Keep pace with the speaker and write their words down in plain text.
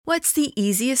What's the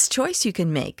easiest choice you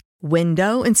can make?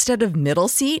 Window instead of middle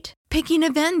seat? Picking a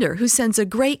vendor who sends a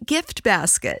great gift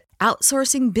basket?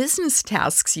 Outsourcing business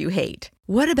tasks you hate?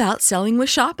 What about selling with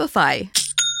Shopify?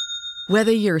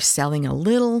 Whether you're selling a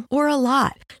little or a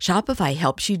lot, Shopify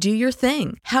helps you do your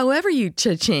thing, however you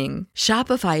cha-ching.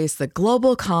 Shopify is the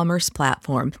global commerce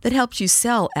platform that helps you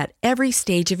sell at every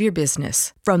stage of your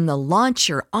business. From the launch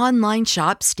your online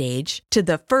shop stage to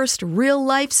the first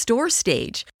real-life store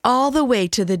stage, all the way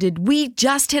to the did we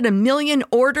just hit a million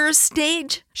orders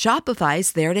stage.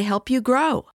 Shopify's there to help you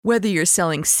grow. Whether you're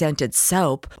selling scented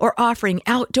soap or offering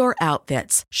outdoor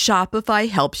outfits, Shopify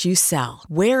helps you sell.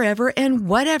 Wherever and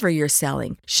whatever you're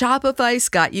selling, Shopify's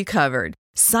got you covered.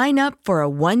 Sign up for a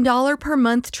 $1 per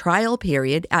month trial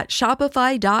period at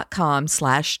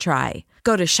shopify.com/try.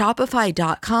 Go to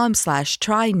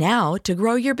shopify.com/try now to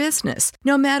grow your business,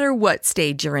 no matter what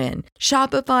stage you're in.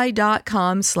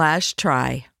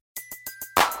 Shopify.com/try.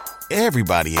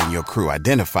 Everybody in your crew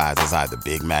identifies as either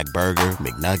Big Mac Burger,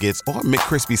 McNuggets, or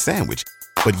McCrispy Sandwich.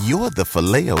 But you're the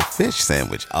Filet-O-Fish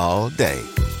Sandwich all day.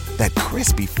 That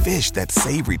crispy fish, that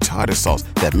savory tartar sauce,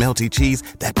 that melty cheese,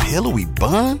 that pillowy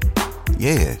bun.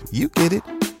 Yeah, you get it.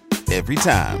 Every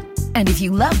time. And if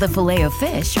you love the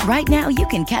Filet-O-Fish, right now you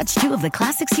can catch two of the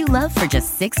classics you love for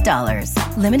just $6.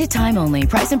 Limited time only.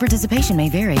 Price and participation may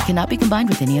vary. Cannot be combined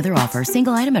with any other offer.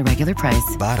 Single item at regular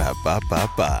price.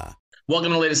 Ba-da-ba-ba-ba.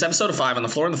 Welcome to the latest episode of 5 on the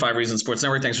Floor on the 5 Reasons Sports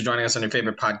Network. Thanks for joining us on your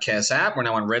favorite podcast app. We're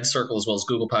now on Red Circle as well as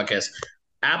Google Podcasts,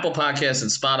 Apple Podcasts,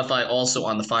 and Spotify. Also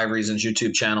on the 5 Reasons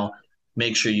YouTube channel.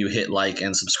 Make sure you hit like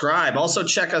and subscribe. Also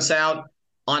check us out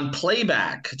on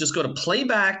Playback. Just go to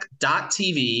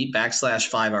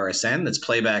playback.tv/5RSN. That's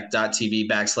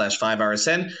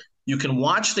playback.tv/5RSN. You can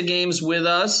watch the games with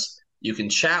us. You can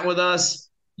chat with us.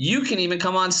 You can even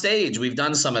come on stage. We've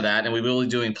done some of that, and we will be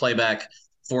doing playback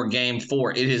for Game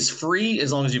 4. It is free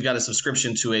as long as you've got a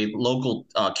subscription to a local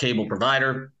cable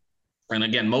provider. And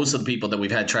again, most of the people that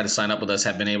we've had try to sign up with us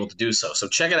have been able to do so. So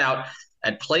check it out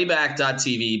at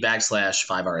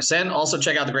playback.tv/5RSN. Also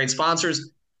check out the great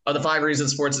sponsors of the 5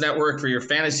 Reasons Sports Network. For your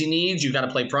fantasy needs, you got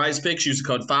to play Prize Picks. Use the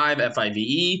code 5,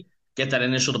 F-I-V-E. Get that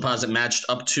initial deposit matched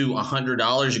up to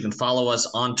 $100. You can follow us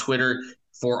on Twitter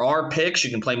for our picks. You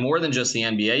can play more than just the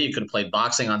NBA. You could have played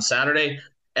boxing on Saturday,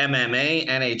 MMA,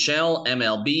 NHL,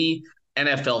 MLB,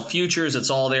 NFL futures. It's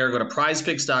all there. Go to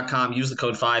prizepicks.com. Use the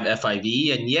code 5,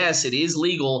 F-I-V-E. And yes, it is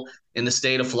legal in the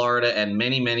state of Florida and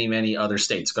many, many, many other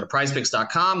states. Go to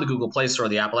prizepicks.com, the Google Play Store,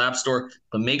 the Apple App Store.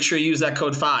 But make sure you use that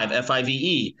code 5,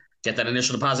 F-I-V-E. Get that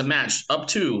initial deposit matched up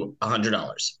to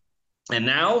 $100. And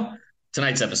now,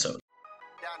 tonight's episode.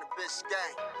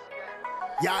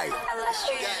 Yikes.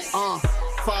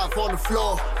 5 on the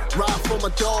floor, ride for my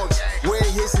dogs. Where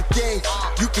here's the thing,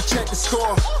 you can check the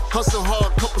score. Hustle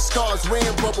hard, couple scars,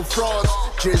 wearing bubble frogs.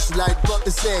 Just like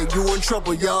Butler said, you in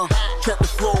trouble, y'all. Kept the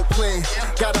floor playing,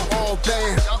 got it all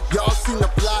banned. Y'all seen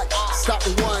the block, stop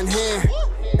with one hand.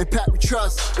 And Pat we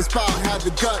trust, it's power, have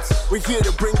the guts. We're here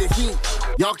to bring the heat,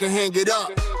 y'all can hang it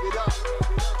up.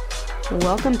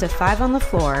 Welcome to 5 on the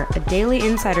Floor, a daily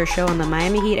insider show on the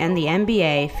Miami Heat and the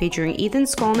NBA, featuring Ethan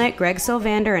Skolnick, Greg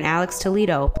Sylvander, and Alex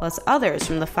Toledo, plus others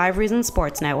from the 5 Reasons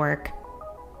Sports Network.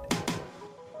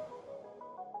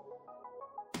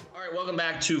 All right, welcome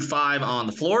back to 5 on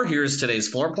the Floor. Here's today's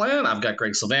floor plan. I've got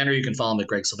Greg Sylvander. You can follow him at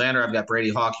Greg Sylvander. I've got Brady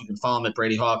Hawk. You can follow him at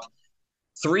Brady Hawk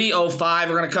 305.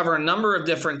 We're going to cover a number of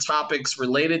different topics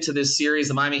related to this series.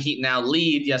 The Miami Heat now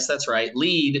lead, yes, that's right,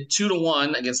 lead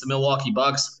 2-1 against the Milwaukee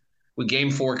Bucks, with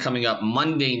Game 4 coming up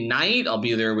Monday night. I'll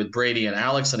be there with Brady and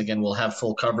Alex, and again, we'll have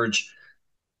full coverage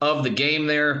of the game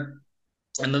there.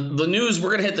 And the news, we're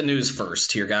going to hit the news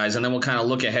first here, guys, and then we'll kind of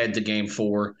look ahead to Game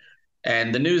 4.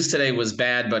 And the news today was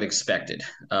bad but expected.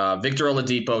 Victor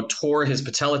Oladipo tore his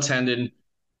patella tendon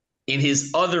in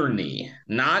his other knee,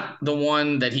 not the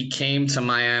one that he came to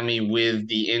Miami with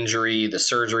the injury, the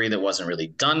surgery that wasn't really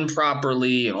done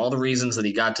properly, and all the reasons that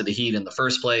he got to the Heat in the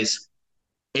first place.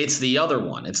 It's the other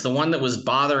one. It's the one that was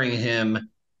bothering him,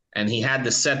 and he had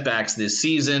the setbacks this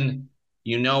season.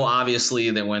 You know, obviously,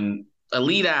 that when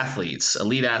elite athletes, of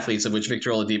which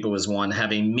Victor Oladipo was one,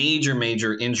 have a major,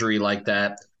 major injury like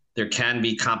that, there can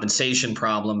be compensation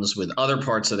problems with other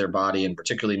parts of their body, and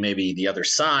particularly maybe the other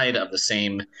side of the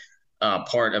same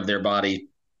part of their body.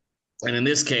 And in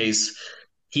this case,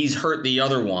 he's hurt the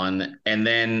other one. And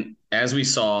then, as we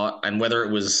saw, and whether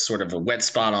it was sort of a wet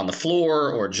spot on the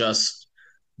floor or just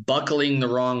buckling the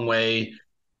wrong way,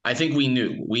 I think we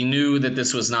knew that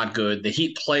this was not good. The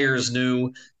Heat players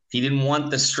knew. He didn't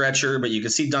want the stretcher, but you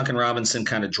could see Duncan Robinson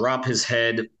kind of drop his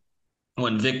head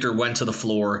when Victor went to the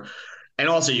floor. And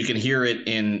also, you can hear it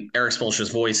in Eric Spoelstra's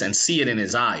voice and see it in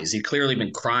his eyes. He'd clearly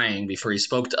been crying before he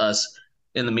spoke to us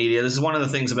in the media. This is one of the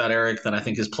things about Eric that I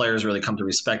think his players really come to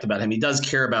respect about him. He does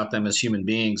care about them as human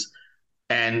beings.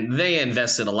 And they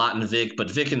invested a lot in Vic, but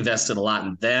Vic invested a lot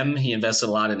in them. He invested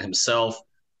a lot in himself.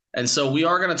 And so we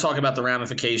are going to talk about the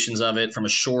ramifications of it from a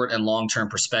short and long-term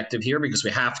perspective here because we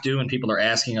have to, and people are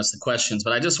asking us the questions.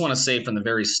 But I just want to say from the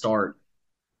very start,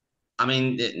 I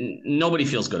mean, nobody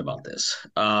feels good about this.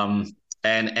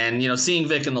 And seeing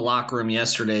Vic in the locker room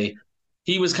yesterday,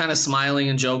 he was kind of smiling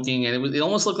and joking, and it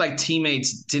almost looked like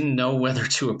teammates didn't know whether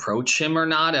to approach him or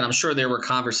not. And I'm sure there were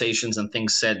conversations and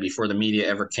things said before the media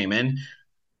ever came in.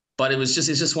 But it's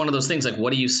just one of those things like,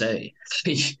 what do you say?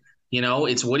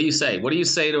 It's what do you say? What do you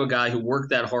say to a guy who worked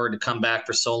that hard to come back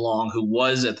for so long, who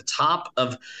was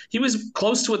he was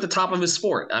close to at the top of his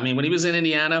sport. I mean, when he was in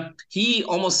Indiana, he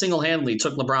almost single-handedly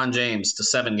took LeBron James to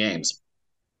 7 games,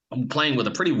 playing with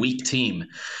a pretty weak team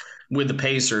with the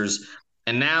Pacers.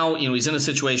 And now, he's in a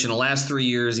situation the last 3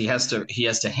 years, he has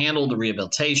to handle the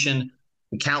rehabilitation,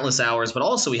 countless hours, but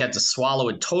also he had to swallow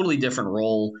a totally different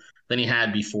role than he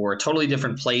had before, a totally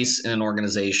different place in an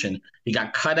organization. He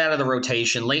got cut out of the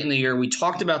rotation late in the year. We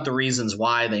talked about the reasons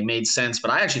why they made sense, but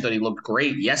I actually thought he looked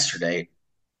great yesterday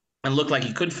and looked like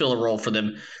he could fill a role for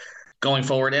them going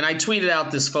forward. And I tweeted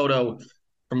out this photo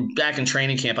from back in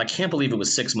training camp. I can't believe it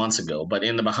was 6 months ago, but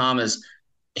in the Bahamas,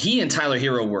 he and Tyler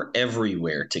Hero were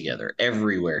everywhere together.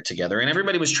 And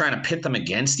everybody was trying to pit them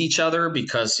against each other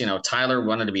because, Tyler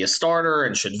wanted to be a starter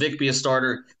and should Vic be a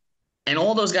starter. And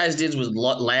all those guys did was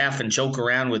laugh and joke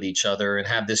around with each other and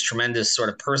have this tremendous sort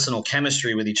of personal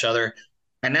chemistry with each other.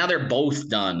 And now they're both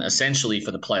done essentially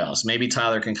for the playoffs. Maybe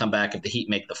Tyler can come back if the Heat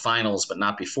make the finals, but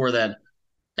not before that.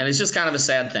 And it's just kind of a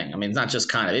sad thing. I mean, it's not just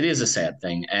kind of, it is a sad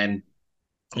thing. And,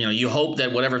 you hope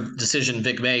that whatever decision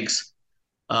Vic makes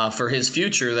for his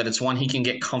future, that it's one he can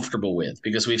get comfortable with,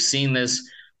 because we've seen this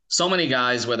so many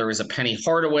guys, whether it's a Penny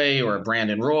Hardaway or a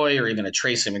Brandon Roy or even a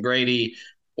Tracy McGrady,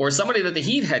 or somebody that the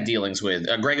Heat had dealings with,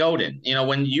 Greg Oden.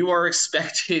 When you are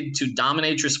expected to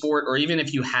dominate your sport, or even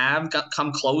if you have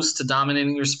come close to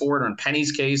dominating your sport, or in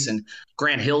Penny's case and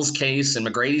Grant Hill's case and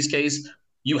McGrady's case,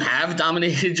 you have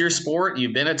dominated your sport.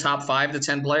 You've been a top 5 to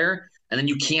 10 player, and then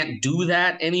you can't do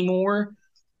that anymore.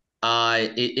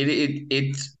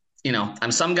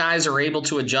 Some guys are able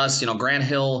to adjust. Grant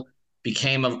Hill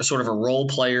became a sort of a role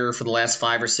player for the last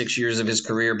 5 or 6 years of his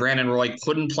career. Brandon Roy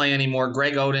couldn't play anymore.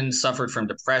 Greg Oden suffered from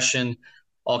depression,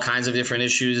 all kinds of different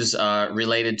issues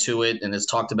related to it, and has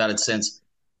talked about it since.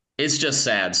 It's just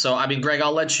sad. So, I mean, Greg,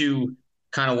 I'll let you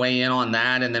kind of weigh in on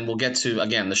that, and then we'll get to,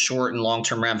 again, the short and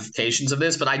long-term ramifications of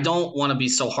this. But I don't want to be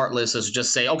so heartless as to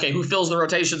just say, okay, who fills the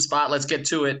rotation spot? Let's get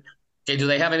to it. Okay, do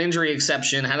they have an injury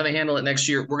exception? How do they handle it next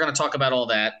year? We're going to talk about all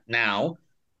that now.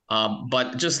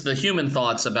 But just the human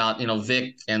thoughts about,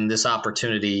 Vic and this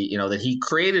opportunity, that he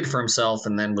created for himself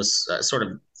and then was sort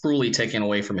of cruelly taken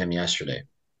away from him yesterday.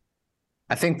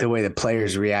 I think the way the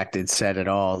players reacted said it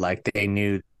all. Like, they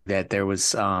knew that there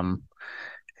was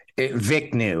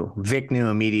Vic knew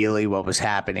immediately what was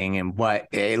happening, and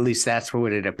at least that's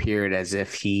what it appeared, as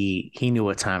if he knew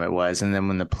what time it was. And then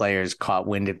when the players caught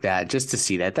wind of that, just to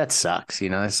see that sucks.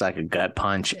 It's like a gut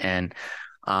punch. And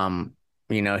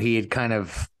he had kind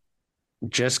of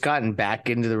just gotten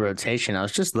back into the rotation. I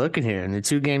was just looking here in the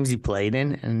 2 games he played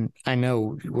in, and I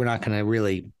know we're not going to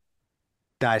really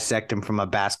dissect him from a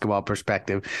basketball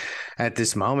perspective at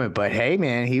this moment, but hey,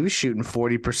 man, he was shooting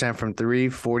 40% from 3,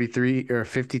 43 or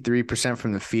 53%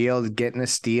 from the field, getting a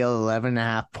steal,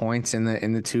 11.5 points in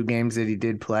the 2 games that he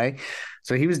did play.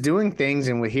 So he was doing things,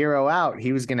 and with Hero out,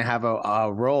 he was going to have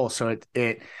a role. So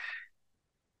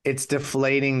it's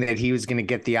deflating that he was going to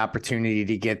get the opportunity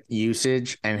to get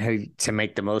usage and to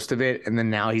make the most of it. And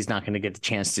then now he's not going to get the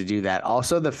chance to do that.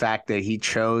 Also, the fact that he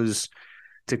chose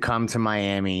to come to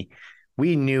Miami,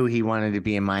 we knew he wanted to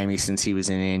be in Miami since he was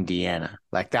in Indiana.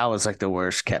 Like, that was like the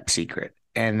worst kept secret.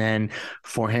 And then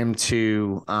for him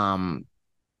to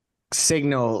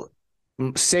signal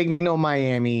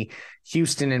Miami,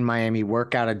 Houston and Miami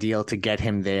work out a deal to get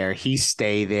him there. He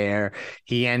stay there.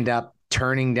 He end up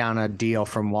turning down a deal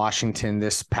from Washington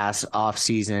this past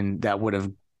offseason that would have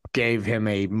gave him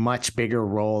a much bigger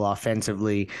role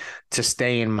offensively to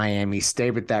stay in Miami,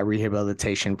 stay with that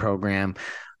rehabilitation program.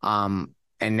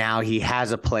 And now he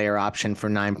has a player option for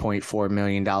 $9.4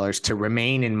 million to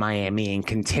remain in Miami and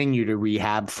continue to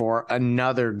rehab for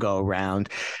another go round.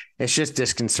 It's just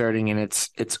disconcerting, and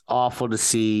it's awful to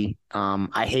see.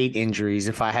 I hate injuries.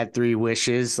 If I had 3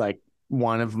 wishes, like,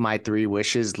 one of my 3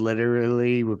 wishes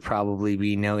literally would probably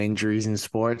be no injuries in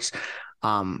sports.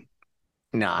 No,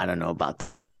 I don't know about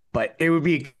but it would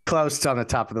be close to on the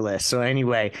top of the list. So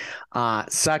anyway,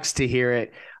 sucks to hear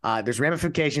it. There's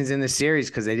ramifications in the series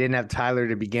because they didn't have Tyler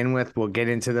to begin with. We'll get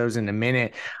into those in a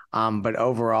minute. But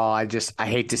overall, I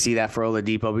hate to see that for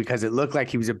Oladipo because it looked like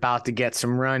he was about to get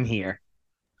some run here.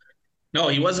 No,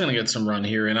 he was going to get some run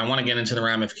here, and I want to get into the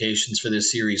ramifications for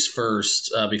this series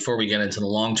first before we get into the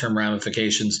long-term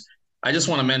ramifications. I just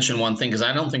want to mention one thing because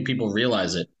I don't think people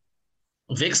realize it.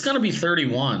 Vic's going to be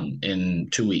 31 in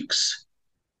 2 weeks.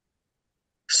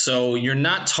 So you're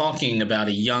not talking about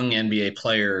a young NBA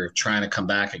player trying to come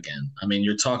back again. I mean,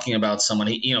 you're talking about someone,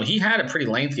 he had a pretty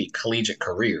lengthy collegiate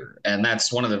career, and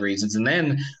that's one of the reasons. And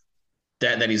then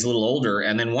that he's a little older,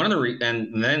 and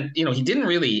then he didn't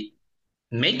really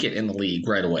make it in the league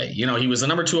right away. He was the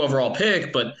number 2 overall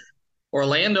pick, but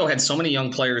Orlando had so many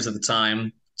young players at the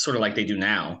time, sort of like they do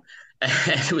now.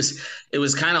 And it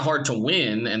was kind of hard to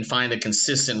win and find a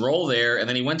consistent role there. And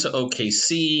then he went to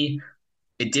OKC.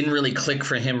 It didn't really click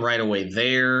for him right away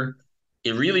there.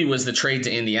 It really was the trade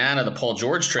to Indiana, the Paul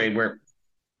George trade, where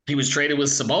he was traded with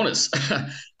Sabonis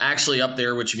actually up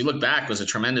there, which if you look back was a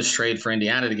tremendous trade for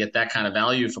Indiana to get that kind of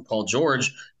value for Paul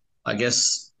George. I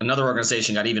guess another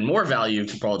organization got even more value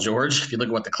for Paul George. If you look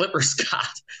at what the Clippers got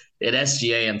at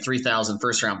SGA and 3,000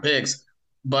 first-round picks.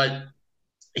 But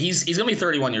he's going to be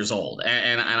 31 years old,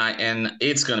 and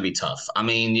it's going to be tough. I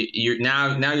mean,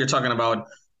 you're talking about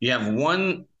you have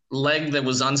one leg that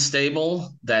was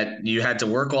unstable that you had to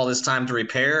work all this time to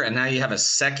repair, and now you have a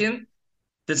second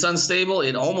that's unstable.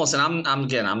 It almost, and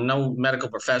I'm no medical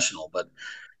professional, but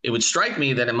it would strike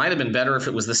me that it might have been better if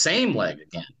it was the same leg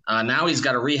again. Now he's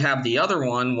got to rehab the other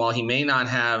one while he may not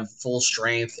have full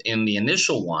strength in the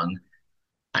initial one.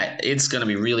 It's going to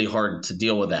be really hard to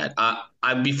deal with that.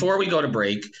 Before we go to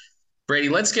break, Brady,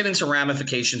 let's get into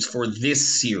ramifications for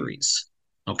this series,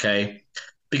 okay?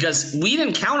 Because we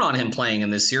didn't count on him playing in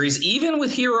this series, even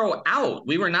with Hero out.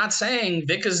 We were not saying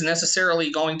Vic is necessarily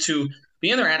going to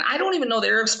be in there. And I don't even know that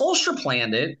Eric Spoelstra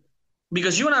planned it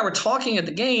because you and I were talking at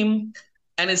the game,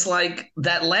 and it's like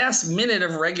that last minute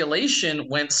of regulation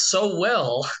went so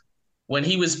well when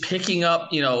he was picking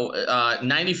up,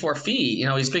 94 feet.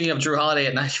 He's picking up Drew Holiday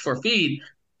at 94 feet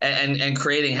and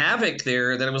creating havoc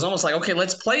there that it was almost like, okay,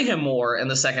 let's play him more in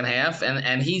the second half.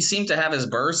 And he seemed to have his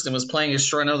burst and was playing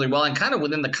extraordinarily well and kind of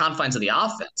within the confines of the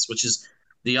offense, which is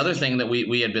the other thing that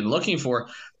we had been looking for.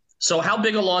 So how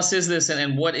big a loss is this,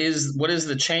 and what is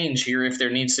the change here if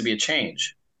there needs to be a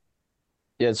change?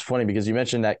 Yeah, it's funny because you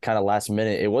mentioned that kind of last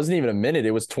minute. It wasn't even a minute.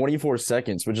 It was 24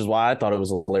 seconds, which is why I thought it was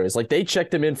hilarious. Like, they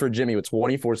checked him in for Jimmy with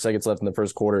 24 seconds left in the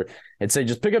first quarter and say,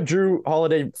 just pick up Drew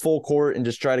Holiday full court and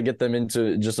just try to get them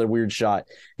into just a weird shot.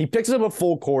 He picks him up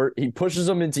full court. He pushes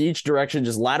them into each direction,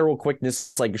 just lateral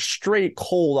quickness, like straight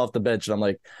cold off the bench. And I'm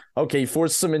like, okay, he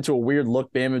forces him into a weird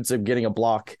look. Bam ends up getting a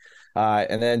block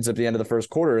and ends up at the end of the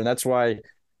first quarter. And that's why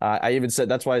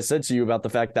that's why I said to you about the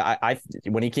fact that I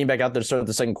when he came back out there to start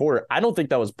the second quarter, I don't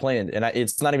think that was planned. And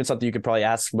it's not even something you could probably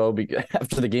ask Mo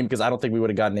after the game, because I don't think we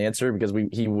would have gotten an answer because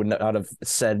he would not have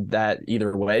said that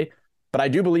either way. But I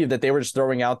do believe that they were just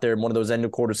throwing out there in one of those end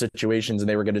of quarter situations and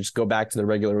they were going to just go back to the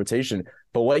regular rotation.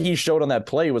 But what he showed on that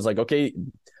play was like, okay,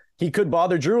 he could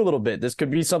bother Drew a little bit. This could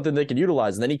be something they could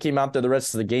utilize. And then he came out there the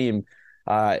rest of the game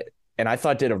and I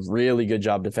thought did a really good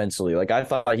job defensively. Like, I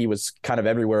thought he was kind of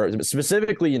everywhere,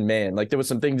 specifically in man. Like, there was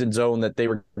some things in zone that they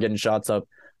were getting shots up,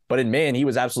 but in man, he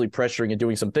was absolutely pressuring and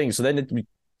doing some things. So then,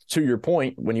 to your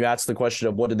point, when you ask the question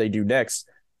of what did they do next,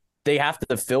 they have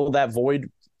to fill that void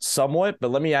somewhat.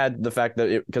 But let me add the fact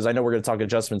that, because I know we're going to talk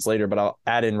adjustments later, but I'll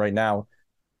add in right now.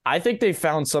 I think they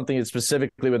found something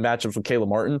specifically with matchups with Caleb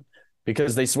Martin,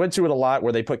 because they went to it a lot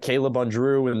where they put Caleb on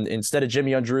Drew, and instead of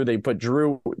Jimmy on Drew, they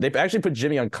actually put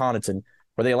Jimmy on Connaughton,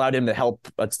 where they allowed him to help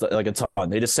like a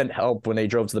ton. They just sent help when they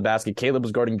drove to the basket. Caleb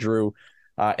was guarding Drew,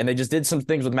 and they just did some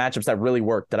things with matchups that really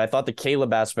worked. That I thought the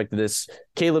Caleb aspect of this,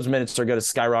 Caleb's minutes are going to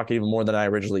skyrocket even more than I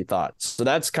originally thought. So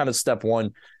that's kind of step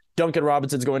one. Duncan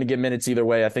Robinson's going to get minutes either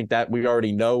way. I think that we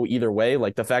already know either way.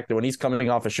 Like, the fact that when he's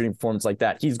coming off a shooting performance like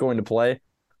that, he's going to play.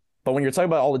 But when you're talking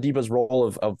about Oladipo's role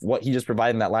of what he just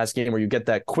provided in that last game, where you get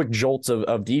that quick jolt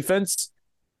of defense,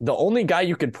 the only guy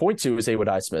you could point to is Haywood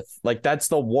Highsmith. Like, that's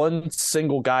the one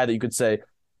single guy that you could say,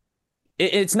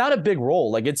 it's not a big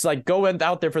role. Like, it's like, go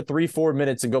out there for 3-4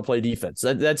 minutes and go play defense.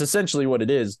 That's essentially what it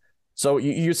is. So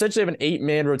you essentially have an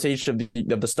 8-man rotation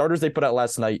of the starters they put out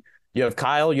last night. You have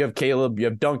Kyle, you have Caleb, you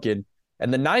have Duncan.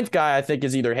 And the ninth guy, I think,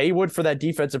 is either Haywood for that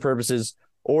defensive purposes,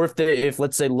 or if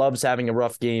let's say Love's having a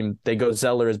rough game, they go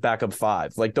Zeller as backup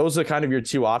 5. Like, those are kind of your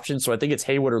two options. So I think it's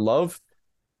Haywood or Love.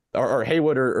 or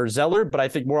Haywood or Zeller, but I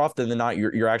think more often than not,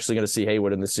 you're actually going to see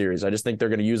Haywood in the series. I just think they're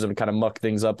going to use him to kind of muck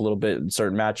things up a little bit in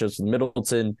certain matchups with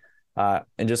Middleton,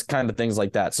 and just kind of things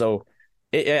like that. So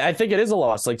I think it is a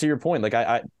loss. Like, to your point, like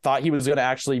I thought he was going to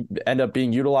actually end up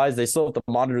being utilized. They still have to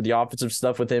monitor the offensive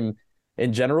stuff with him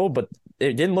in general, but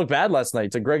it didn't look bad last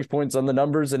night. To Greg's points on the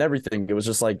numbers and everything, it was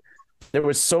just like there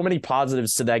was so many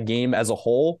positives to that game as a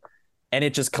whole. And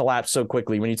it just collapsed so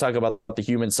quickly. When you talk about the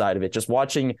human side of it, just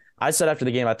watching, I said after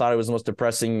the game, I thought it was the most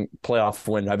depressing playoff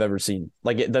win I've ever seen.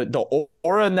 Like the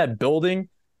aura in that building,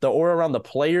 the aura around the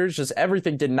players, just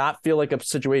everything did not feel like a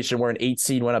situation where an 8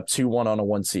 seed went up 2-1 on a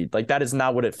 1 seed. Like, that is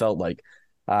not what it felt like.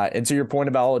 And to your point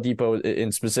about Oladipo,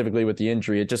 and specifically with the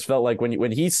injury, it just felt like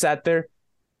when he sat there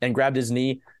and grabbed his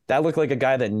knee, that looked like a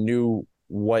guy that knew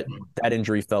what that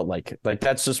injury felt like. Like,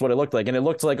 that's just what it looked like. And it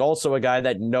looked like also a guy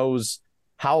that knows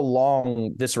how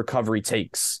long this recovery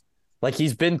takes. Like,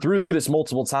 he's been through this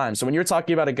multiple times. So when you're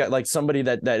talking about a guy like somebody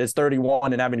that is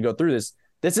 31 and having to go through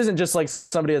this isn't just like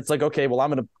somebody that's like, okay, well,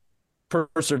 I'm going to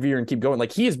persevere and keep going.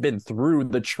 Like, he has been through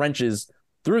the trenches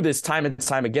through this time and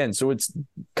time again. So it's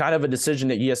kind of a decision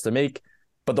that he has to make.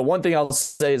 But the one thing I'll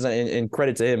say is, in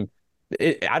credit to him,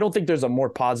 I don't think there's a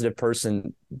more positive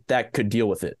person that could deal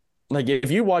with it. Like, if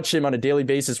you watch him on a daily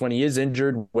basis when he is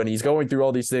injured, when he's going through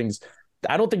all these things,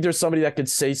 I don't think there's somebody that could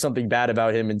say something bad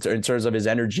about him in terms of his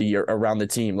energy around the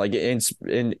team. Like,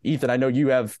 in Ethan, I know you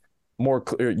have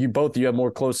you have more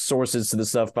close sources to this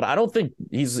stuff, but I don't think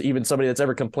he's even somebody that's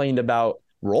ever complained about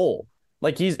role.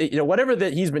 Like, he's, whatever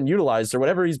that he's been utilized or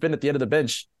whatever he's been at the end of the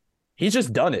bench, he's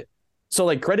just done it. So,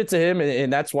 like, credit to him.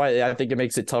 And that's why I think it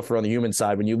makes it tougher on the human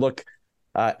side when you look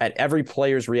at every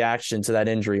player's reaction to that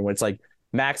injury, when it's like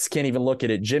Max can't even look at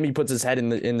it. Jimmy puts his head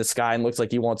in the sky and looks like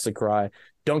he wants to cry.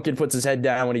 Duncan puts his head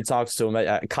down when he talks to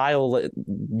him. Kyle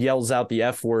yells out the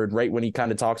F word right when he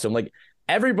kind of talks to him. Like,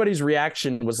 everybody's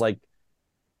reaction was like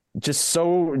at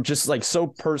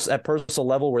personal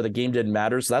level where the game didn't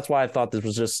matter. So that's why I thought this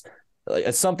was just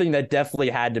something that definitely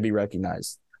had to be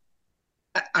recognized.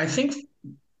 I think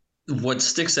what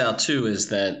sticks out too is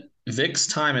that Vic's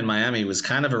time in Miami was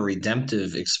kind of a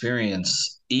redemptive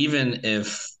experience, even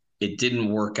if it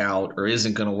didn't work out or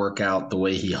isn't going to work out the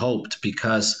way he hoped,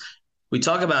 because we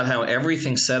talk about how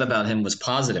everything said about him was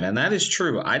positive, and that is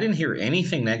true. I didn't hear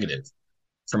anything negative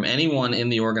from anyone in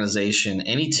the organization,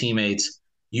 any teammates.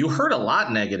 You heard a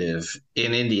lot negative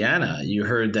in Indiana. You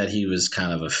heard that he was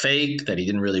kind of a fake, that he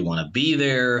didn't really want to be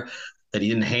there, that he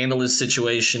didn't handle his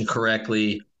situation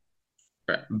correctly.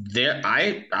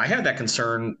 I had that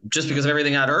concern just because of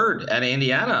everything I'd heard at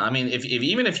Indiana. I mean,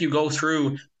 even if you go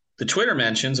through the Twitter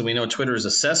mentions, and we know Twitter is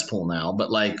a cesspool now,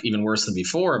 but like even worse than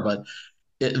before, but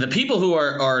the people who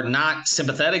are not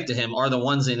sympathetic to him are the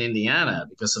ones in Indiana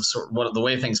because of the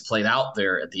way things played out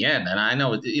there at the end. And I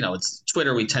know, it's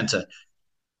Twitter. We tend to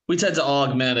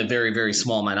augment a very, very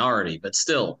small minority, but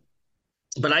still.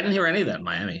 But I didn't hear any of that in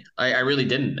Miami. I really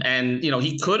didn't. And,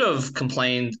 he could have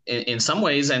complained in some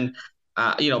ways. And,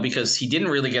 because he didn't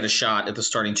really get a shot at the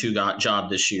starting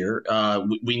job this year.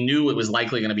 We knew it was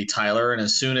likely going to be Tyler. And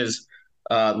as soon as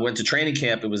went to training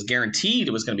camp, it was guaranteed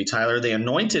it was going to be Tyler. They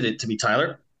anointed it to be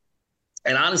Tyler.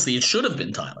 And honestly, it should have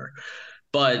been Tyler.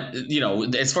 But,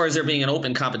 as far as there being an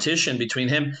open competition between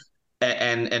him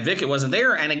and Vic, it wasn't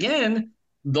there. And again,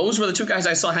 those were the two guys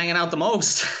I saw hanging out the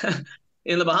most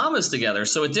in the Bahamas together.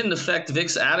 So it didn't affect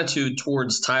Vic's attitude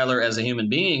towards Tyler as a human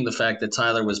being, the fact that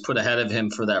Tyler was put ahead of him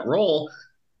for that role.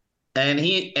 And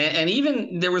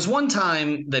even there was one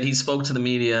time that he spoke to the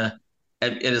media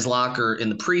at his locker in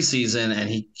the preseason, and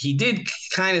he did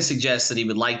kind of suggest that he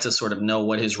would like to sort of know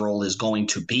what his role is going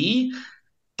to be.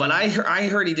 But I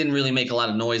heard he didn't really make a lot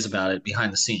of noise about it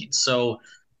behind the scenes. So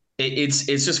it's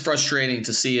just frustrating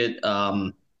to see it.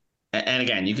 And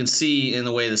again, you can see in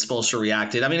the way that Spoelstra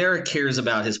reacted. I mean, Eric cares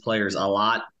about his players a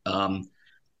lot,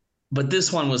 but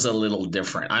this one was a little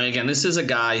different. Again, this is a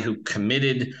guy who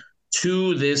committed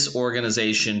to this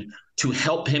organization to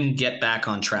help him get back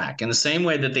on track in the same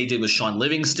way that they did with Sean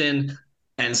Livingston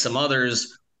and some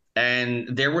others. And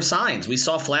there were signs. We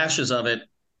saw flashes of it.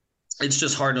 It's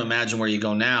just hard to imagine where you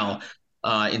go now.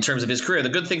 In terms of his career, the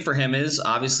good thing for him is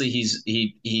obviously he's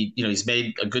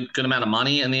made a good amount of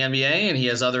money in the NBA, and he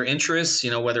has other interests,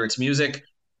 whether it's music,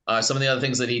 some of the other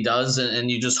things that he does, and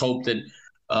you just hope that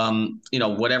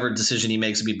whatever decision he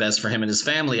makes will be best for him and his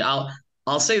family.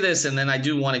 I'll say this, and then I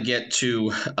do want to get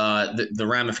to the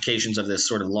ramifications of this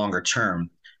sort of longer term.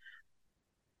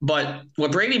 But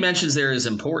what Brady mentions there is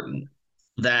important,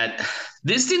 that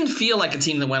this didn't feel like a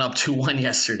team that went up 2-1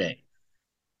 yesterday.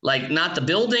 Like, not the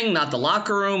building, not the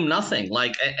locker room, nothing.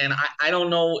 Like, and I don't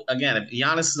know, again, if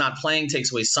Giannis is not playing,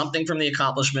 takes away something from the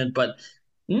accomplishment, but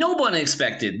No one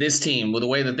expected this team, with the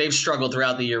way that they've struggled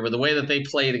throughout the year, with the way that they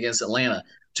played against Atlanta,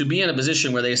 to be in a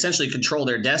position where they essentially control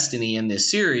their destiny in this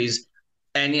series.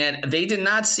 And yet they did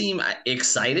not seem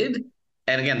excited.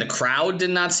 And again, the crowd did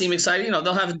not seem excited. You know,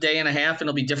 they'll have a day and a half and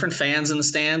there'll be different fans in the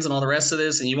stands and all the rest of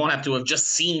this. And you won't have to have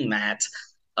just seen that,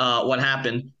 what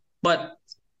happened. But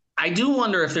I do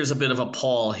wonder if there's a bit of a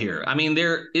pall here. I mean,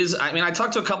 I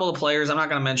talked to a couple of players. I'm not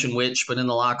going to mention which, but in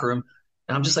the locker room.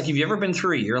 And I'm just like, have you ever been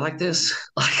through a year like this?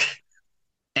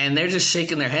 And they're just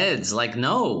shaking their heads like,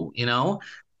 no, you know?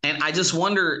 And I just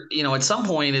wonder, you know, at some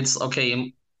point it's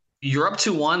okay. You're up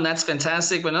 2-1. That's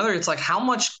fantastic. But another, it's like, how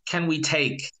much can we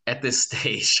take at this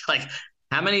stage? Like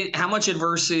how much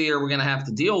adversity are we going to have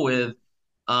to deal with?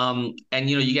 And,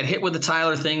 you know, you get hit with the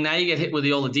Tyler thing. Now you get hit with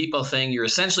the Oladipo thing. You're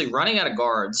essentially running out of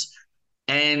guards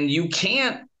and you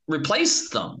can't replace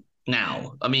them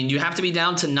now. I mean, you have to be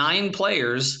down to 9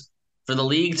 players for the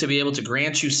league to be able to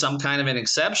grant you some kind of an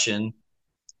exception.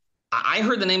 I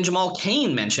heard the name Jamal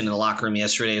Cain mentioned in the locker room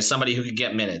yesterday as somebody who could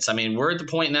get minutes. I mean, we're at the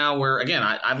point now where, again,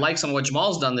 I like some of what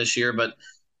Jamal's done this year, but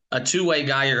a two-way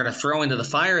guy you're going to throw into the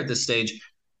fire at this stage.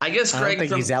 I guess, Greg, I don't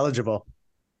think he's eligible.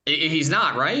 He's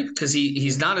not, right? Because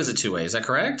he's not as a two-way. Is that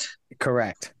correct?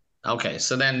 Correct. Okay,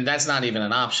 so then that's not even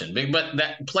an option. But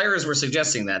that players were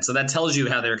suggesting that, so that tells you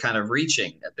how they're kind of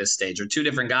reaching at this stage. Or 2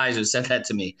 different guys who said that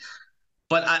to me.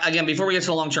 But again, before we get to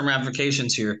the long-term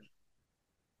ramifications here,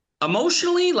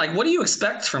 emotionally, like, what do you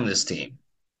expect from this team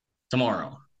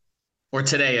tomorrow or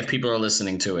today if people are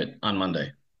listening to it on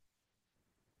Monday?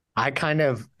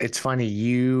 It's funny.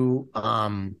 You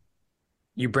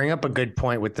bring up a good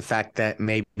point with the fact that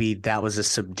maybe that was a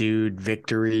subdued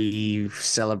victory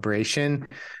celebration.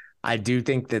 I do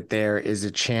think that there is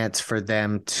a chance for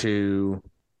them to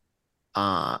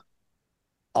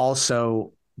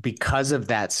also, because of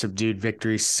that subdued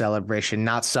victory celebration,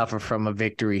 not suffer from a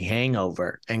victory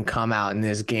hangover and come out in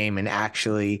this game and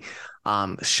actually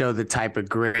show the type of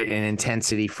grit and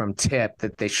intensity from tip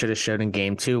that they should have showed in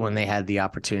game 2 when they had the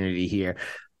opportunity here.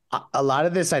 A lot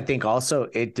of this, I think also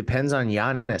it depends on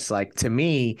Giannis. Like, to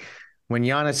me, when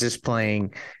Giannis is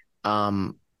playing,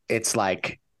 it's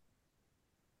like,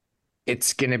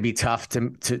 it's going to be tough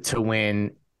to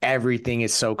win. Everything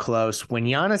is so close. When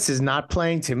Giannis is not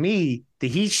playing, to me, the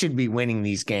Heat should be winning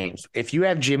these games. If you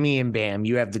have Jimmy and Bam,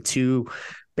 you have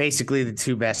basically the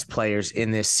 2 best players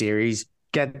in this series.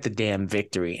 Get the damn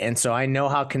victory. And so I know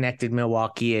how connected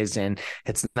Milwaukee is, and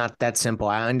it's not that simple.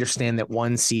 I understand that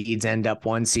 1 seeds end up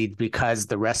 1 seed because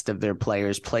the rest of their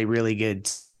players play really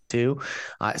good too.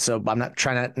 So I'm not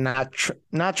trying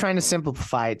to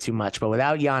simplify it too much, but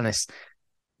without Giannis,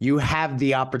 you have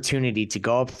the opportunity to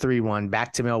go up 3-1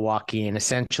 back to Milwaukee and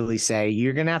essentially say,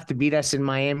 you're going to have to beat us in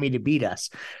Miami to beat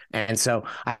us. And so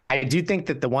I do think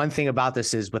that the one thing about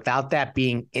this is, without that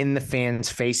being in the fans'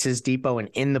 faces, Depot, and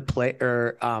in the play,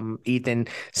 or Ethan,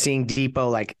 seeing Depot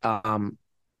like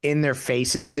in their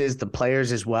faces, the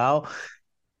players as well,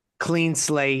 clean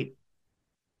slate.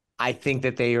 I think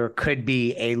that could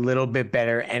be a little bit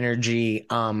better energy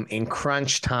in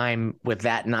crunch time with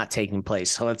that not taking place.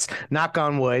 So let's knock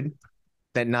on wood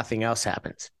that nothing else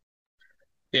happens.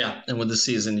 Yeah, and with the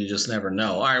season, you just never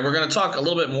know. All right, we're going to talk a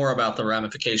little bit more about the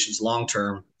ramifications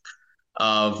long-term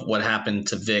of what happened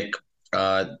to Vic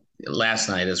last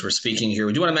night as we're speaking here.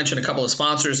 We do want to mention a couple of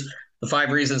sponsors, the 5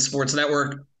 Reasons Sports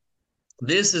Network.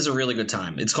 This is a really good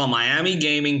time. It's called Miami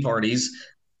Gaming Parties.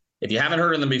 If you haven't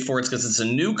heard of them before, it's because it's a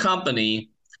new company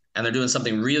and they're doing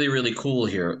something really, really cool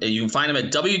here. You can find them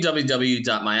at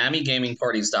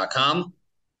www.miamigamingparties.com.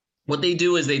 What they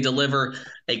do is they deliver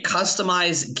a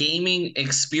customized gaming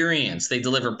experience. They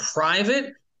deliver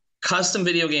private, custom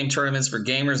video game tournaments for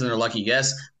gamers and their lucky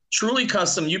guests. Truly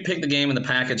custom. You pick the game in the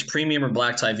package, premium or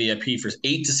black tie VIP for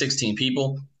 8 to 16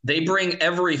 people. They bring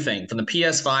everything from the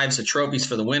PS5s to trophies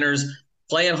for the winners.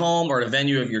 Play at home or at a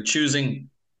venue of your choosing.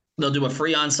 They'll do a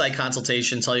free on-site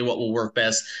consultation, tell you what will work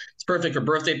best. It's perfect for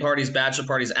birthday parties, bachelor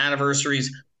parties,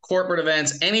 anniversaries, corporate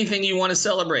events, anything you want to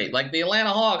celebrate, like the Atlanta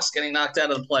Hawks getting knocked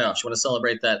out of the playoffs. You want to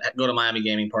celebrate that, go to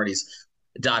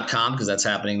MiamiGamingParties.com because that's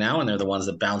happening now, and they're the ones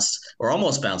that bounced or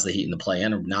almost bounced the Heat in the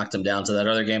play-in or knocked them down to that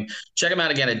other game. Check them out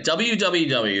again at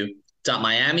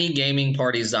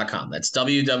www.miamigamingparties.com. That's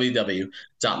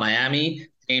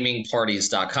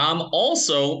www.miamigamingparties.com.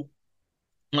 Also, I'm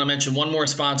going to mention one more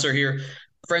sponsor here.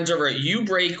 Friends over at You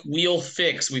Brake Wheel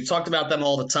Fix. We've talked about them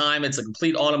all the time. It's a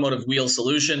complete automotive wheel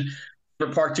solution.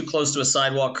 Ever parked too close to a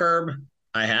sidewalk curb?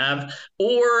 I have.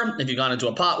 Or if you've gone into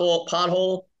a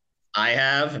pothole, I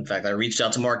have. In fact, I reached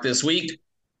out to Mark this week.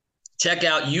 Check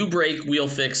out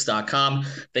youbrakewheelfix.com.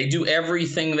 They do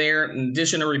everything there. In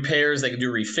addition to repairs, they can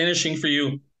do refinishing for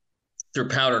you. through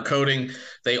powder coating.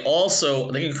 They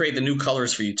can create the new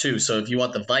colors for you too. So if you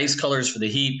want the Vice colors for the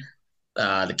Heat,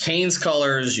 the Canes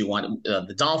colors, you want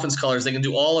the Dolphins colors, they can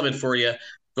do all of it for you.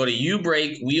 Go to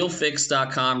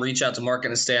ubreakwheelfix.com. Reach out to Mark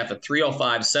and his staff at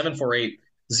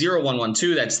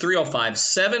 305-748-0112. That's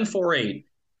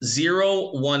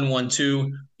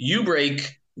 305-748-0112.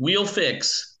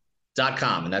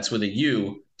 ubreakwheelfix.com. And that's with a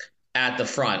U at the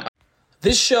front.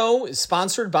 This show is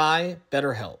sponsored by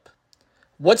BetterHelp.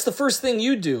 What's the first thing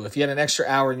you'd do if you had an extra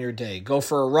hour in your day? Go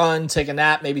for a run, take a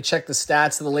nap, maybe check the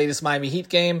stats of the latest Miami Heat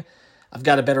game? I've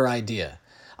got a better idea.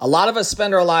 A lot of us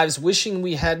spend our lives wishing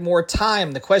we had more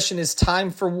time. The question is,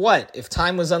 time for what? If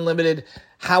time was unlimited,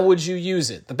 how would you use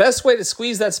it? The best way to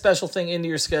squeeze that special thing into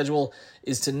your schedule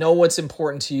is to know what's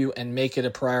important to you and make it a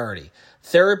priority.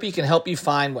 Therapy can help you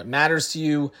find what matters to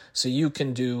you so you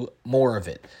can do more of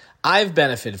it. I've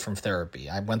benefited from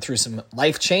therapy. I went through some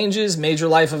life changes, major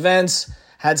life events,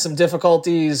 had some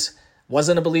difficulties,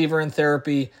 wasn't a believer in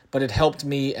therapy, but it helped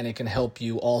me and it can help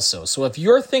you also. So if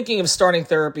you're thinking of starting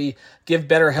therapy, give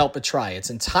BetterHelp a try. It's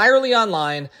entirely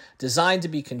online, designed to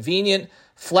be convenient,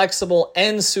 flexible,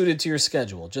 and suited to your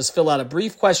schedule. Just fill out a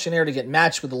brief questionnaire to get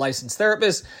matched with a licensed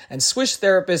therapist and switch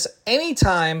therapists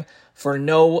anytime for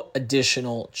no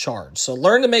additional charge. So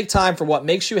learn to make time for what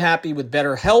makes you happy with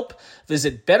BetterHelp.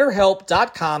 Visit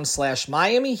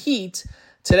betterhelp.com/Miami Heat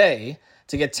today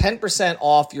to get 10%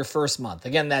 off your first month.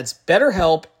 Again, that's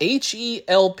BetterHelp,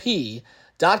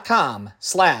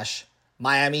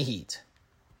 HELP.com/Miami Heat.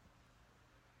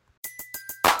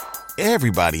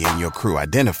 Everybody in your crew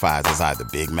identifies as either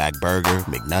Big Mac Burger,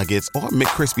 McNuggets, or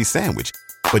McCrispy Sandwich.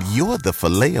 But you're the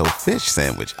Filet-O-Fish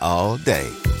Sandwich all day.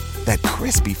 That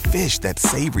crispy fish, that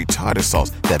savory tartar sauce,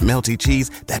 that melty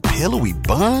cheese, that pillowy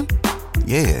bun.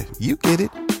 Yeah, you get it.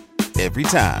 Every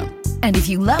time. And if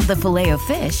you love the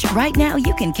Filet-O-Fish, right now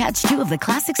you can catch two of the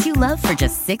classics you love for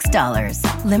just $6.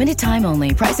 Limited time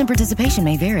only. Price and participation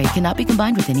may vary. Cannot be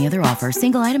combined with any other offer.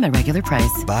 Single item at regular price.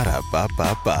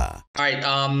 Ba-da-ba-ba-ba. All right,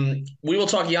 we will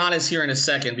talk Giannis here in a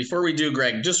second. Before we do,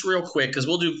 Greg, just real quick, because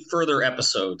we'll do further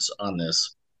episodes on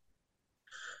this.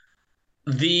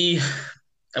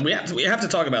 And we have to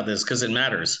talk about this because it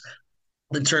matters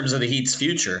in terms of the Heat's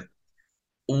future.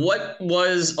 What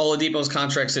was Oladipo's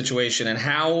contract situation and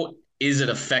how is it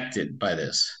affected by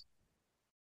this?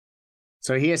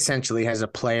 So he essentially has a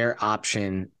player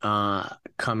option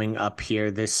coming up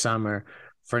here this summer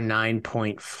for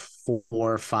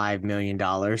 $9.45 million.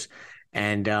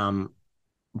 And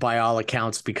by all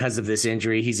accounts, because of this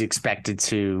injury, he's expected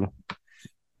to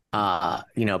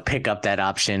pick up that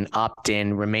option, opt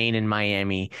in, remain in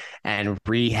Miami, and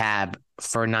rehab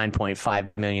for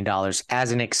 $9.5 million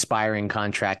as an expiring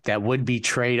contract that would be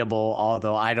tradable,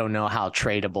 although I don't know how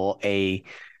tradable a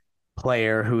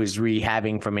player who is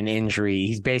rehabbing from an injury.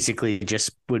 He's basically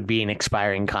just would be an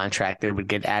expiring contract that would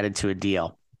get added to a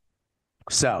deal.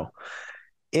 So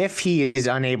if he is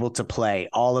unable to play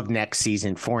all of next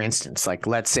season, for instance, like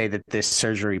let's say that this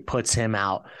surgery puts him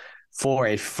out for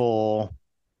a full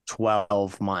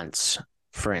 12 months,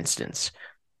 for instance,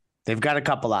 they've got a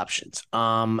couple options.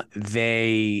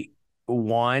 They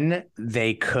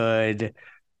could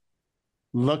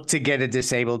look to get a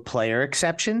disabled player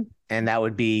exception, and that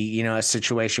would be, a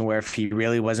situation where if he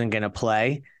really wasn't going to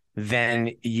play,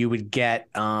 then you would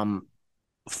get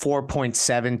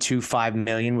 $4.725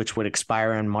 million, which would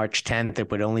expire on March 10th.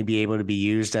 It would only be able to be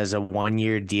used as a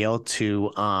 1-year deal to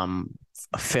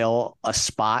fill a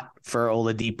spot for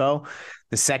Oladipo.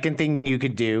 The second thing you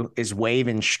could do is waive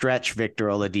and stretch Victor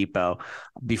Oladipo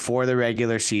before the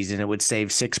regular season. It would save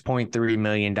 $6.3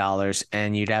 million,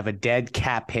 and you'd have a dead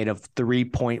cap hit of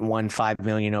 $3.15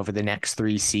 million over the next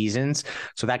 3 seasons.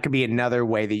 So that could be another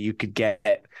way that you could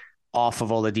get off of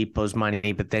Oladipo's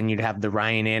money, but then you'd have the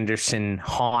Ryan Anderson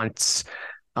haunts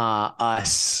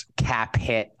us cap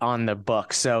hit on the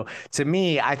book. So to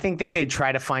me, I think they'd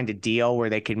try to find a deal where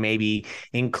they could maybe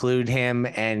include him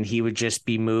and he would just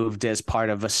be moved as part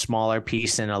of a smaller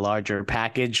piece in a larger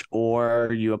package,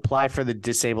 or you apply for the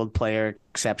disabled player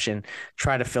exception,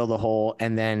 try to fill the hole,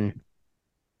 and then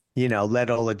let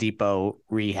Oladipo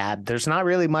rehab. There's not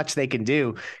really much they can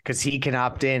do because he can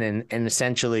opt in, and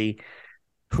essentially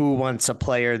who wants a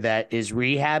player that is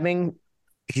rehabbing?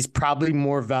 He's probably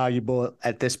more valuable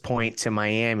at this point to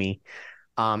Miami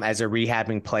as a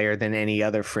rehabbing player than any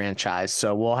other franchise.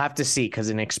 So we'll have to see, because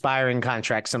an expiring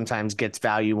contract sometimes gets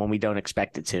value when we don't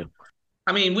expect it to.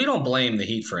 I mean, we don't blame the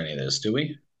Heat for any of this, do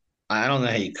we? I don't know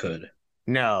how you could.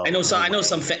 No, I know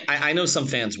some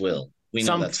fans will. We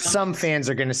know that's some fans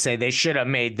are going to say they should have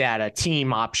made that a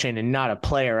team option and not a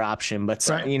player option. But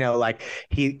some, right. like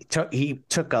he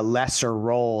took a lesser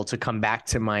role to come back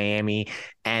to Miami,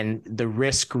 and the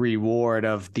risk reward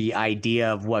of the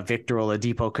idea of what Victor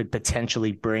Oladipo could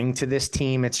potentially bring to this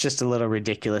team. It's just a little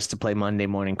ridiculous to play Monday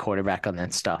morning quarterback on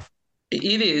that stuff.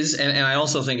 It is, and I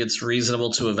also think it's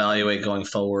reasonable to evaluate going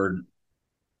forward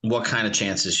what kind of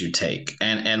chances you take.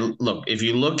 And look, if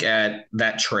you look at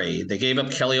that trade, they gave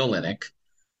up Kelly Olynyk,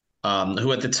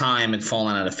 who at the time had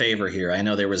fallen out of favor here. I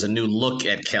know there was a new look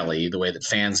at Kelly, the way that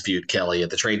fans viewed Kelly at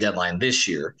the trade deadline this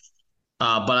year.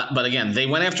 But again, they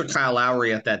went after Kyle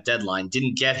Lowry at that deadline,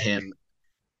 didn't get him,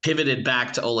 pivoted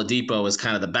back to Oladipo as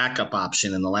kind of the backup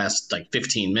option in the last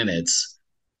 15 minutes,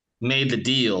 made the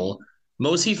deal.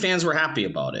 Most Heat fans were happy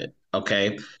about it.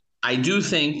 Okay. I do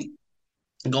think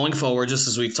going forward, just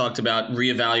as we've talked about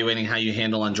reevaluating how you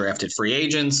handle undrafted free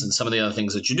agents and some of the other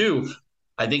things that you do,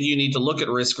 I think you need to look at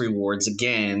risk rewards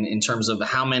again in terms of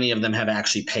how many of them have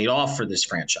actually paid off for this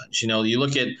franchise. You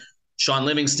look at Sean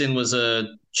Livingston was a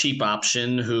cheap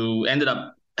option who ended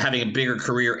up having a bigger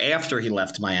career after he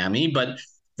left Miami, but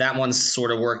that one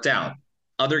sort of worked out.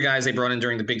 Other guys they brought in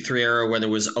during the Big Three era, whether it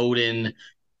was Odin,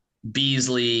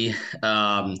 Beasley,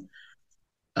 who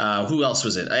else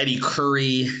was it? Eddie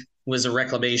Curry was a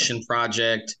reclamation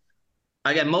project.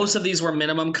 Again, most of these were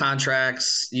minimum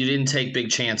contracts. You didn't take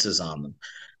big chances on them.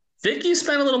 Vic, you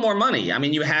spent a little more money. I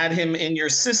mean, you had him in your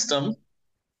system,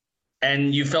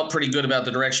 and you felt pretty good about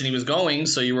the direction he was going,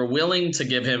 so you were willing to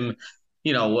give him,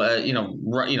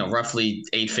 roughly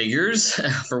 8 figures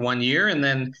for 1 year, and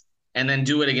then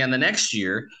do it again the next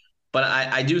year. But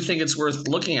I do think it's worth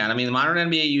looking at. I mean, the modern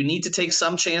NBA, you need to take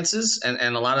some chances,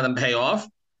 and a lot of them pay off.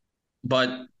 But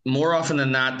more often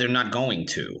than not, they're not going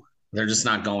to. They're just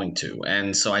not going to.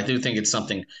 And so I do think it's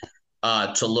something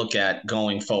to look at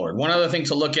going forward. One other thing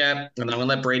to look at, and I'm going to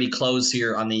let Brady close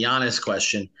here on the Giannis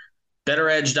question.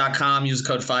 BetterEdge.com, use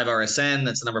code 5RSN.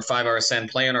 That's the number 5RSN.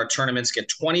 Play in our tournaments, get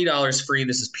 $20 free.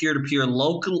 This is peer-to-peer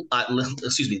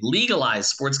legalized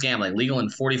sports gambling, legal in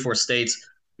 44 states.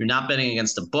 You're not betting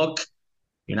against a book.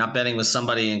 You're not betting with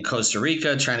somebody in Costa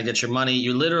Rica trying to get your money.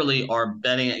 You literally are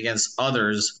betting against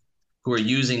others who are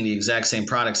using the exact same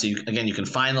product. So, you can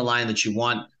find the line that you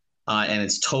want, and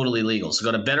it's totally legal. So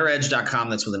go to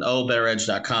betteredge.com. That's with an O,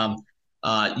 betteredge.com.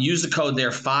 Use the code there,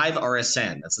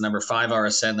 5RSN. That's the number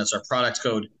 5RSN. That's our product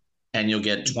code, and you'll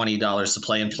get $20 to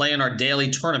play. And play in our daily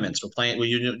tournaments.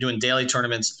 We're doing daily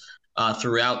tournaments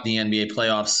throughout the NBA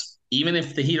playoffs. Even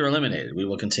if the Heat are eliminated, we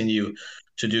will continue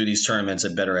to do these tournaments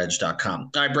at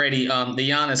betteredge.com. All right, Brady, the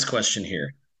Giannis question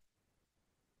here.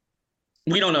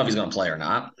 We don't know if he's going to play or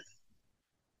not.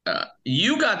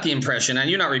 You got the impression, and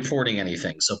you're not reporting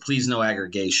anything, so please no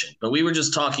aggregation, but we were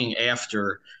just talking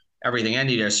after everything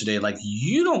ended yesterday,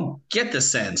 you don't get the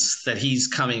sense that he's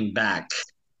coming back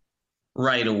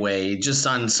right away, just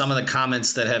on some of the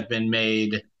comments that have been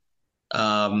made.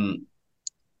 And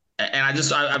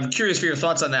I'm curious for your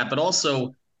thoughts on that, but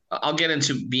also I'll get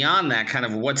into beyond that, kind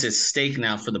of what's at stake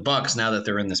now for the Bucks now that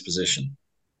they're in this position.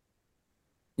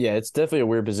 Yeah, it's definitely a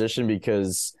weird position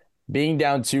because being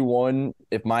down 2-1,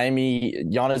 if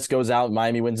Giannis goes out,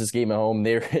 Miami wins this game at home,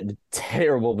 they're in a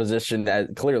terrible position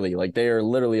clearly. They are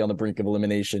literally on the brink of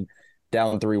elimination,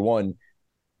 down 3-1.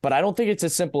 But I don't think it's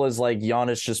as simple as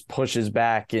Giannis just pushes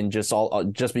back and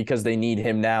just because they need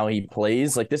him now, he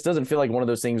plays. This doesn't feel like one of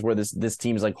those things where this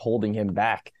team's holding him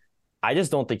back. I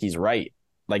just don't think he's right.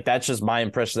 That's just my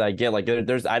impression that I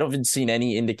get. I haven't seen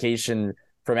any indication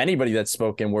from anybody that's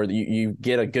spoken where you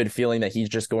get a good feeling that he's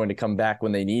just going to come back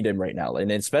when they need him right now.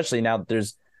 And especially now that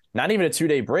there's not even a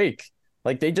 2-day break.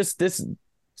 This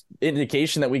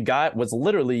indication that we got was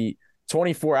literally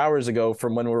 24 hours ago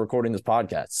from when we're recording this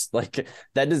podcast.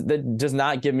 That does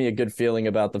not give me a good feeling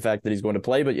about the fact that he's going to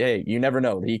play, but hey, you never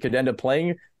know. He could end up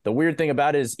playing. The weird thing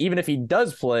about it is even if he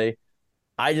does play,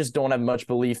 I just don't have much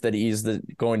belief that he's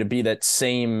going to be that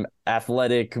same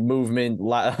athletic movement,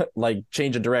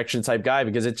 change of direction type guy,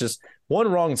 because it's just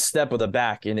one wrong step of the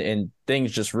back and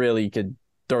things just really could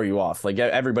throw you off.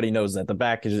 Everybody knows that the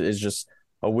back is just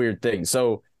a weird thing.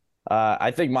 So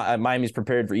I think Miami's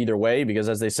prepared for either way because,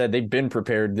 as they said, they've been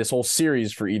prepared this whole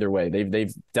series for either way.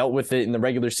 They've dealt with it in the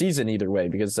regular season either way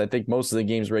because I think most of the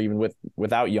games were even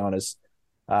without Giannis.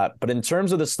 But in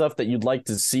terms of the stuff that you'd like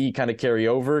to see kind of carry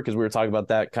over, because we were talking about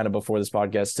that kind of before this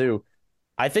podcast too,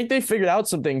 I think they figured out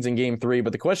some things in game 3,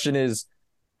 but the question is,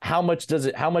 how much of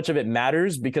it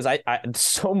matters? Because I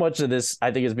so much of this,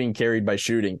 I think, is being carried by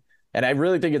shooting. And I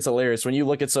really think it's hilarious when you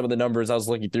look at some of the numbers. I was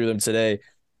looking through them today.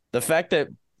 The fact that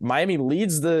Miami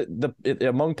leads the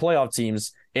among playoff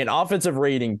teams in offensive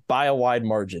rating by a wide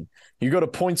margin. You go to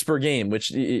points per game,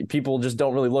 which people just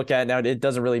don't really look at now. It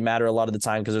doesn't really matter a lot of the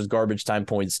time because there's garbage time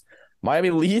points.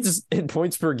 Miami leads in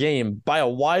points per game by a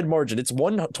wide margin. It's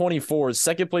 124.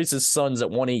 Second place is Suns at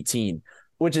 118,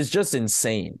 which is just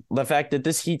insane. The fact that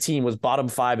this Heat team was bottom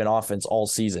 5 in offense all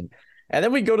season. And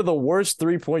then we go to the worst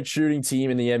three-point shooting team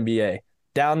in the NBA,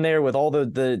 down there with all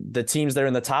the teams that are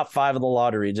in the top 5 of the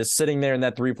lottery, just sitting there in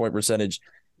that three-point percentage.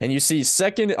 And you see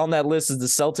second on that list is the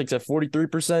Celtics at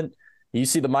 43%. You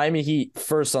see the Miami Heat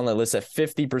first on that list at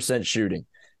 50% shooting.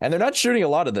 And they're not shooting a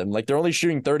lot of them. Like, they're only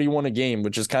shooting 31 a game,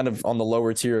 which is kind of on the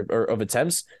lower tier of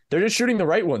attempts. They're just shooting the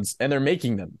right ones, and they're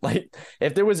making them. Like,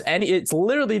 if there was any, it's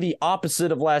literally the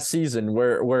opposite of last season,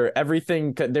 where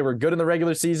everything, they were good in the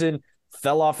regular season,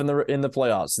 fell off in the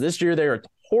playoffs. This year, they are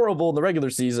horrible in the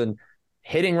regular season,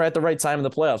 hitting right at the right time in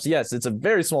the playoffs. Yes, it's a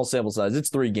very small sample size.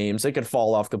 It's 3 games. They could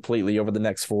fall off completely over the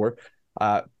next 4.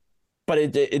 But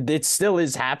it still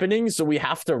is happening, so we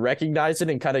have to recognize it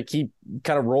and kind of keep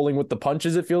rolling with the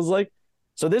punches, it feels like.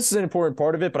 So this is an important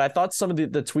part of it, but I thought some of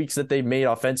the tweaks that they made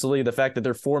offensively, the fact that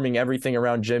they're forming everything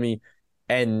around Jimmy,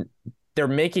 and they're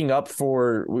making up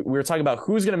for, we were talking about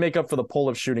who's going to make up for the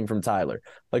pull-up shooting from Tyler.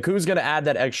 Like, who's going to add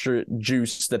that extra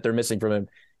juice that they're missing from him?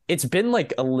 It's been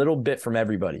like a little bit from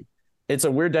everybody. It's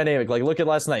a weird dynamic. Like, look at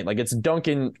last night. Like, it's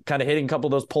Duncan kind of hitting a couple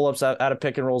of those pull-ups out of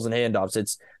pick and rolls and handoffs.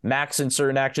 It's Max in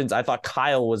certain actions. I thought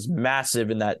Kyle was massive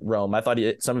in that realm. I thought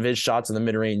some of his shots in the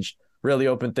mid-range really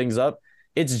opened things up.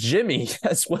 It's Jimmy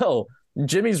as well.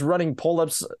 Jimmy's running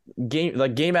pull-ups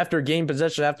game after game,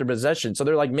 possession after possession. So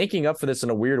they're like making up for this in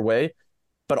a weird way.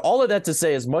 But all of that to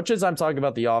say, as much as I'm talking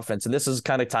about the offense, and this is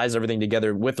kind of ties everything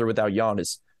together with or without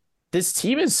Giannis, this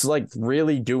team is like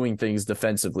really doing things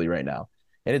defensively right now.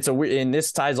 And and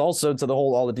this ties also to the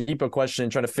whole Oladipo question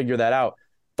and trying to figure that out.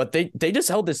 But they just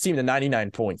held this team to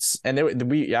 99 points. And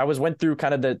went through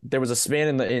kind of there was a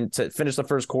span to finish the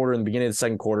first quarter and the beginning of the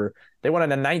second quarter. They went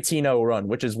on a 19-0 run,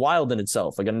 which is wild in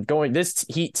itself. Like, this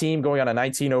Heat team going on a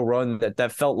 19-0 run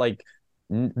that felt like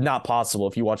not possible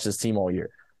if you watch this team all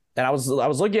year. And I was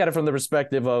looking at it from the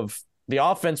perspective of the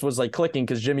offense was like clicking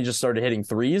because Jimmy just started hitting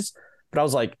threes. But I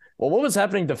was like, well, what was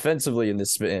happening defensively in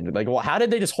this spin? Like, well, how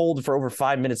did they just hold for over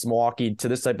 5 minutes Milwaukee to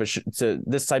this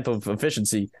type of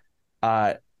efficiency?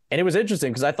 And it was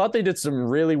interesting because I thought they did some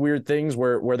really weird things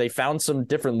where they found some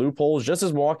different loopholes, just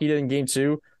as Milwaukee did in Game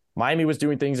 2. Miami was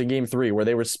doing things in Game 3 where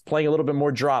they were playing a little bit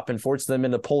more drop and forced them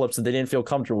into pull-ups that they didn't feel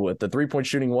comfortable with. The three-point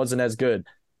shooting wasn't as good.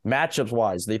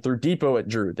 Matchups-wise, they threw Depot at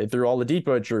Drew. They threw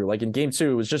Oladipo at Drew. Like in Game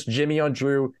 2, it was just Jimmy on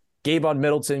Drew, Gabe on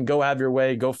Middleton, go have your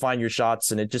way, go find your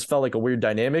shots, and it just felt like a weird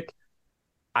dynamic.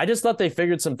 I just thought they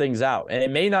figured some things out, and it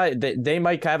may not. They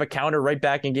might have a counter right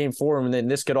back in Game 4, and then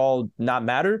this could all not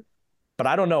matter. But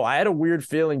I don't know. I had a weird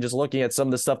feeling just looking at some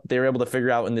of the stuff that they were able to figure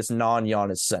out in this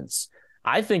non-Giannis sense.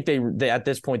 I think they at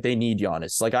this point they need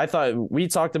Giannis. Like I thought we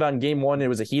talked about in Game 1, it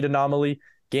was a Heat anomaly.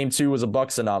 Game 2 was a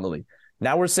Bucks anomaly.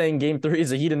 Now we're saying Game 3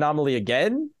 is a Heat anomaly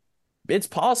again. It's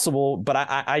possible, but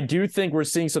I do think we're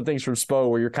seeing some things from Spo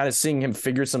where you're kind of seeing him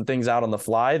figure some things out on the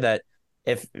fly that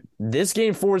if this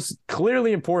Game 4 is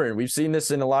clearly important. We've seen this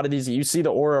in a lot of these. You see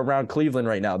the aura around Cleveland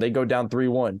right now. They go down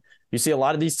 3-1. You see a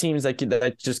lot of these teams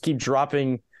that just keep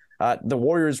dropping. The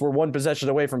Warriors were one possession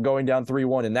away from going down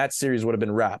 3-1, and that series would have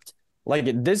been wrapped. Like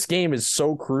this game is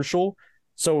so crucial.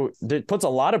 So it puts a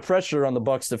lot of pressure on the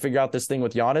Bucks to figure out this thing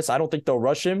with Giannis. I don't think they'll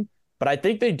rush him. But I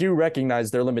think they do recognize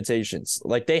their limitations.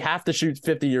 Like they have to shoot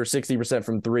 50 or 60%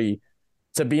 from 3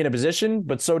 to be in a position,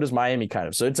 but so does Miami kind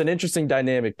of. So it's an interesting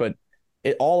dynamic, but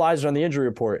all eyes are on the injury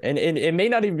report. And it may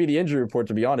not even be the injury report,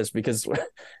 to be honest, because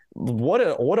what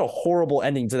a horrible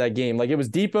ending to that game. Like it was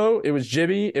Depot, it was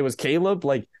Jimmy, it was Caleb.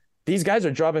 Like these guys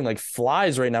are dropping like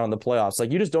flies right now in the playoffs.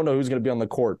 Like you just don't know who's going to be on the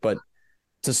court. But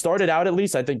to start it out, at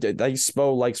least, I think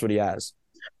Spo likes what he has.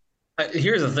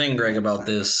 Here's the thing, Greg, about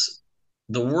this.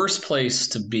 The worst place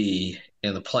to be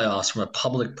in the playoffs from a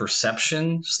public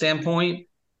perception standpoint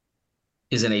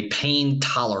is in a pain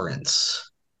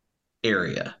tolerance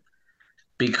area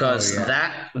because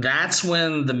that's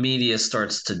when the media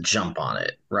starts to jump on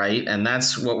it, right? And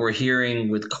that's what we're hearing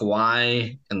with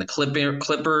Kawhi and the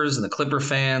Clippers and the Clipper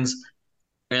fans.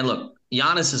 And look,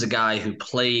 Giannis is a guy who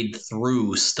played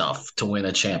through stuff to win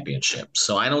a championship.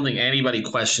 So I don't think anybody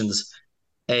questions,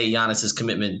 Giannis's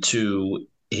commitment to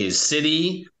his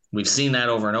city. We've seen that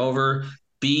over and over.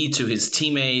 B, to his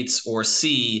teammates, or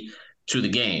C, to the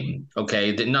game.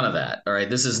 Okay, none of that. All right,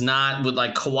 this is not with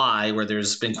like Kawhi, where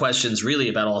there's been questions really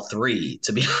about all three,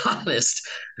 to be honest.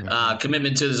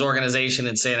 Commitment to his organization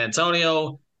in San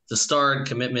Antonio to start,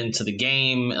 commitment to the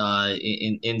game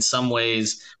in some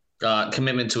ways.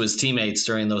 commitment to his teammates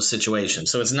during those situations.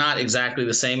 So it's not exactly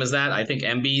the same as that. I think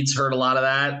Embiid's heard a lot of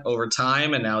that over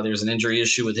time, and now there's an injury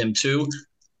issue with him too.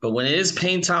 But when it is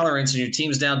pain tolerance and your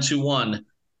team's down 2-1,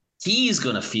 he's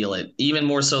going to feel it even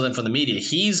more so than from the media.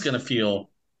 He's going to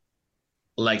feel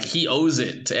like he owes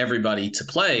it to everybody to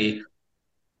play.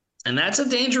 And that's a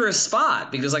dangerous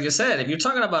spot because, like I said, if you're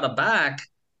talking about a back,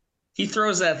 he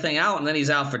throws that thing out and then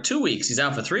he's out for 2 weeks. He's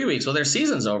out for 3 weeks. Well, their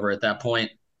season's over at that point.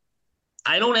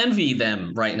 I don't envy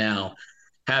them right now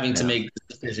having to make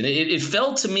this decision. It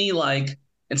felt to me like,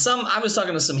 I was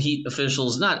talking to some Heat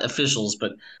officials, not officials,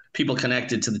 but people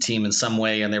connected to the team in some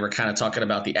way, and they were kind of talking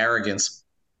about the arrogance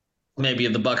maybe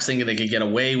of the Bucks thinking they could get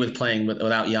away with playing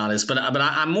without Giannis. But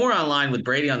I'm more on line with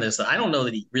Brady on this. I don't know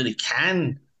that he really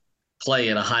can play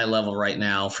at a high level right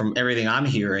now from everything I'm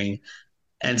hearing.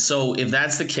 And so if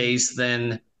that's the case,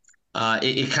 then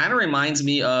it kind of reminds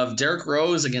me of Derrick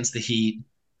Rose against the Heat. I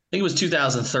think it was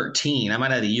 2013. I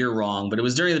might have had a year wrong, but it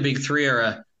was during the Big Three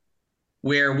era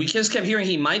where we just kept hearing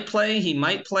he might play.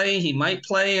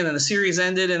 And then the series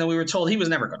ended, and then we were told he was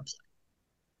never going to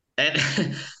play.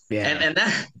 And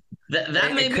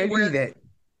that may be where that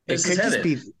it could just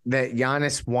be that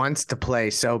Giannis wants to play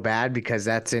so bad because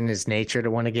that's in his nature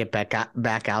to want to get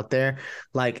back out there.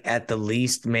 Like at the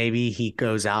least, maybe he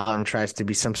goes out and tries to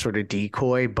be some sort of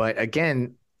decoy. But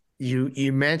again,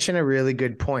 You mentioned a really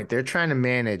good point. They're trying to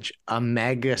manage a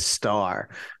mega star,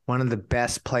 one of the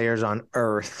best players on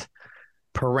earth,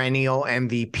 perennial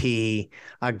MVP,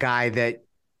 a guy that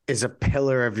is a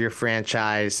pillar of your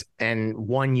franchise and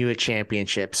won you a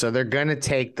championship. So they're going to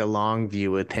take the long view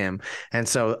with him. And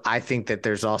so I think that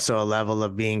there's also a level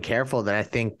of being careful that I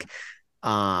think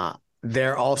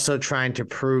they're also trying to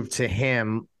prove to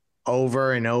him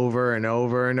over and over and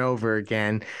over and over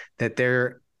again that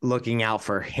they're looking out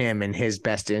for him and his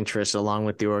best interests along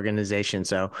with the organization.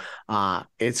 So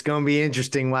it's going to be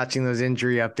interesting watching those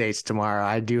injury updates tomorrow.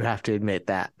 I do have to admit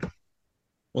that.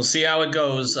 We'll see how it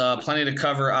goes. Plenty to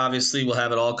cover. Obviously, we'll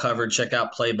have it all covered. Check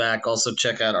out Playback. Also,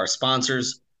 check out our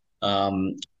sponsors.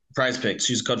 Prize Picks.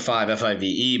 Use code 5,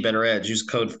 FIVE. Better Edge. Use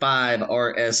code 5,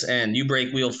 RSN.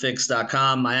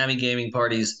 YouBreakWheelFix.com.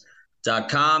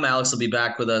 MiamiGamingParties.com. Alex will be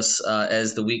back with us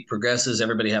as the week progresses.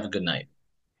 Everybody have a good night.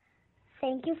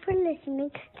 Thank you for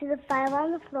listening to the 5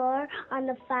 on the Floor on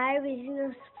the 5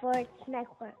 Regional Sports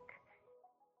Network.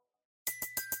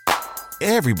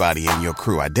 Everybody in your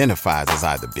crew identifies as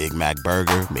either Big Mac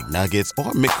Burger, McNuggets,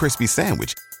 or McCrispy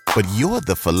Sandwich. But you're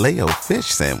the Filet-O-Fish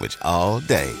Sandwich all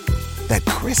day. That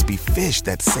crispy fish,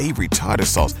 that savory tartar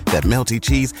sauce, that melty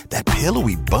cheese, that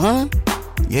pillowy bun.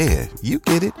 Yeah, you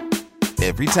get it.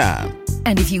 Every time.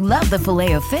 And if you love the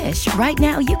Filet-O-Fish, right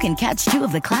now you can catch 2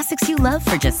 of the classics you love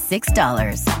for just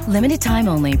 $6. Limited time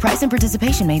only. Price and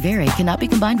participation may vary. Cannot be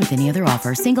combined with any other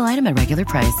offer. Single item at regular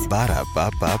price.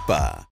 Ba-da-ba-ba-ba.